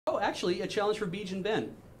Oh, actually, a challenge for Beej and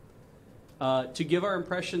Ben. To give our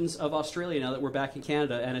impressions of Australia now that we're back in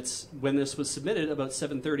Canada, and it's when this was submitted about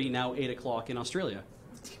 7:30, now 8 o'clock in Australia.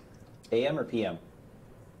 AM or PM?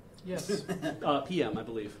 Yes. PM, I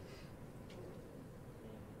believe.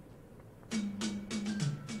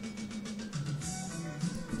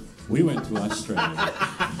 We went to Australia.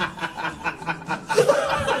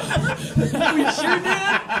 We sure did.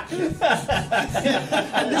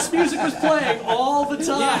 And this music was playing all the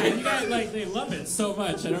time. Yeah, you guys, like, they love it so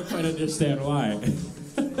much. I don't quite understand why.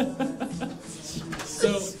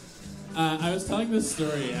 So, I was telling this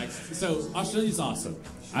story. So, Australia's awesome.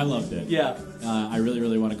 I loved it. Yeah. I really,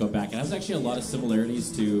 really want to go back. It has actually a lot of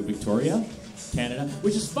similarities to Victoria, Canada,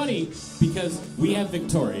 which is funny because we have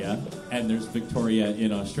Victoria, and there's Victoria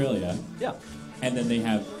in Australia. Yeah. And then they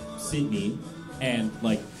have Sydney, and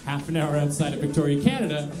like half an hour outside of Victoria,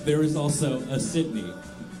 Canada, there is also a Sydney.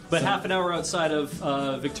 But half an hour outside of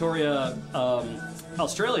Victoria,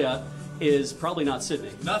 Australia, is probably not Sydney.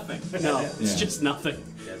 Nothing. No, it's just nothing.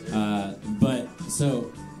 But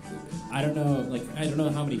so I don't know, like I don't know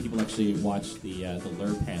how many people actually watch the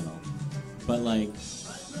Lure panel, but like,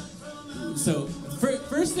 so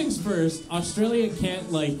first things first, Australia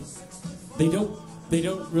can't like they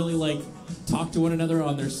don't really like talk to one another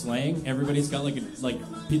on their slang. Everybody's got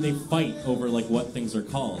they fight over like what things are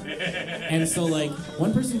called. And so like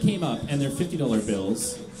one person came up and their $50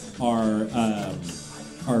 bills are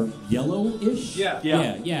yellowish.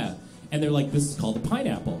 Yeah. And they're like, this is called a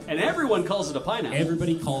pineapple. And everyone calls it a pineapple.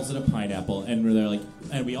 Everybody calls it a pineapple, and they're like,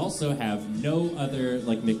 and we also have no other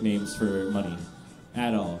like nicknames for money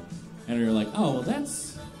at all. And we were like, oh well,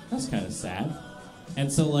 that's kind of sad.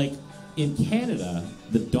 And so like in Canada,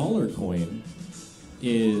 the dollar coin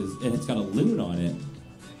it's got a loon on it,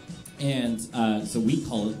 and so we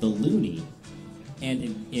call it the loonie.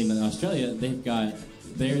 And in Australia, they've got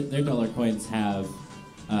their dollar coins have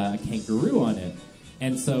a kangaroo on it.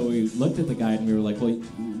 And so we looked at the guy and we were like, well,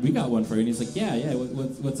 we got one for you. And he's like, yeah,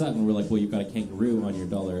 what's that? And we're like, well, you've got a kangaroo on your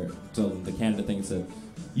dollar. So the Canada thing said,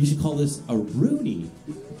 you should call this a rooney.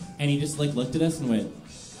 And he just like looked at us and went,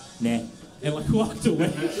 nah. And like walked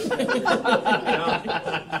away.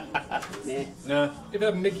 Nah. It'd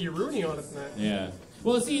have Mickey Rooney on it, man. Yeah.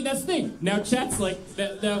 Well, see, that's the thing. Now chat's like,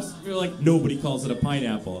 we're like, nobody calls it a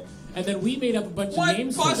pineapple. And then we made up a bunch of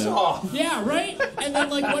names for them. Off. Yeah, right? And then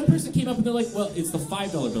like one person came up and they're like, well, it's the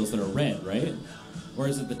 $5 bills that are red, right? Or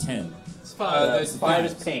is it the 10? It's fine. The 5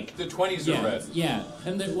 is pink. The 20s are red. Yeah.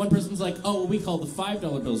 And then one person's like, oh, well, we call the $5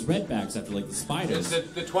 bills redbacks after like the spiders.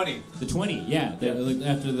 The 20. The 20, yeah. Like,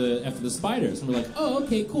 after the spiders. And we're like, oh,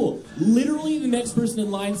 okay, cool. Literally the next person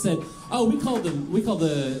in line said, oh, we call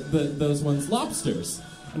those ones lobsters.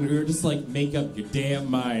 And we were just like, make up your damn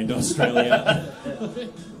mind, Australia.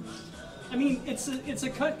 I mean, it's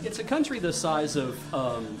a country the size of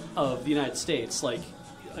the United States, like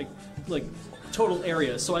total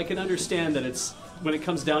area. So I can understand that it's when it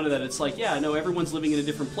comes down to that, it's like, yeah, no, everyone's living in a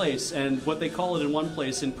different place, and what they call it in one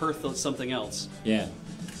place in Perth, it's something else. Yeah.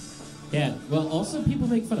 Yeah. Well, also people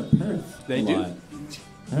make fun of Perth. They a do. lot.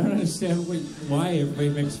 I don't understand why everybody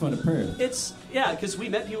makes fun of Perth. Yeah, because we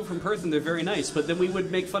met people from Perth and they're very nice, but then we would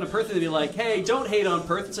make fun of Perth and they'd be like, hey, don't hate on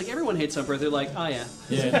Perth. It's like everyone hates on Perth. They're like, oh yeah.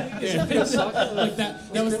 Yeah. Like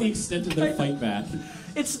that was the extent of their fight back.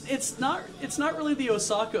 It's not really the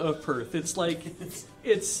Osaka of Perth. It's like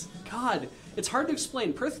it's hard to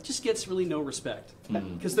explain. Perth just gets really no respect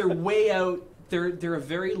because they're way out. They're a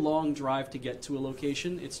very long drive to get to a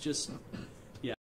location. It's just